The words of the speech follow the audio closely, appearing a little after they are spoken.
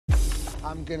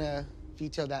I'm gonna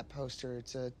veto that poster.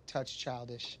 It's a touch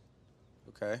childish.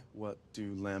 Okay, what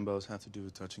do Lambos have to do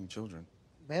with touching children?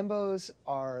 Lambos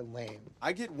are lame.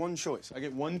 I get one choice. I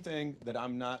get one thing that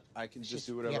I'm not, I can just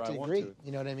do whatever I want to.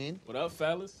 You know what I mean? What up,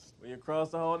 fellas? We across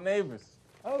the hall neighbors.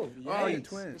 Oh, Oh, you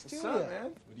twins. What's up, man?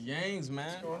 With the Yangs, man.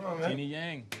 What's going on, man? Kenny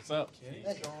Yang. What's up?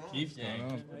 Keith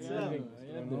Yang.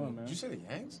 Did you say the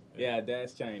Yangs? Yeah,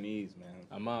 Dad's Chinese, man.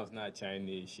 My mom's not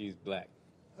Chinese. She's black.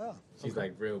 Oh. She's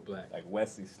like real black. Like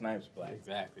Wesley Snipes black.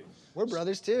 Exactly. We're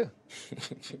brothers, too.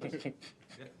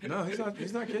 No, he's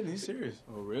not kidding. He's serious.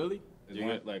 Oh, really? You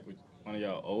got, like, one of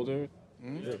y'all older?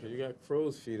 Mm-hmm. Yeah, 'cause you got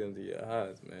crow's feet under your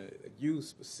eyes, man. Like, you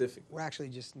specifically. We're actually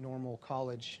just normal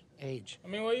college age. I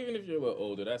mean, well, even if you're a little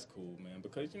older, that's cool, man.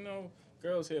 Because, you know,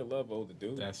 girls here love older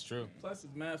dudes. That's true. Plus,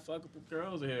 it's mad fuckable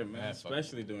girls here, man.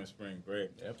 Especially during spring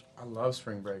break. Yep. I love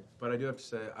spring break, but I do have to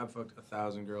say I've fucked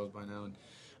 1,000 girls by now, and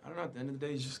I don't know. At the end of the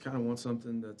day, you just kind of want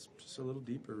something that's just a little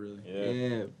deeper, really.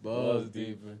 Yeah, balls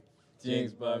deeper.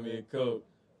 Jinx buy me a coat.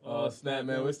 Oh, snap,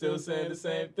 man, we're still saying the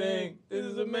same thing. This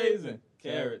is amazing.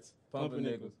 Carrots,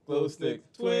 pumpernickels, glow sticks,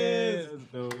 twins. That's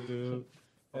dope, dude.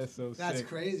 That's so sick. That's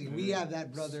crazy. We have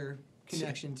that brother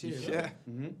connection, too. Yeah.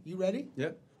 Mm-hmm. You ready?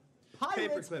 Yep. Pirates,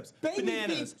 Paper clips, baby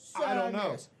bananas, feet, I don't know.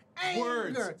 sadness, anger,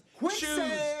 Words,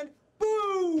 quicksand,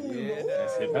 boom!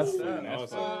 That's hip. That's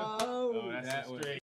That's awesome. Oh, Oh, that's straight.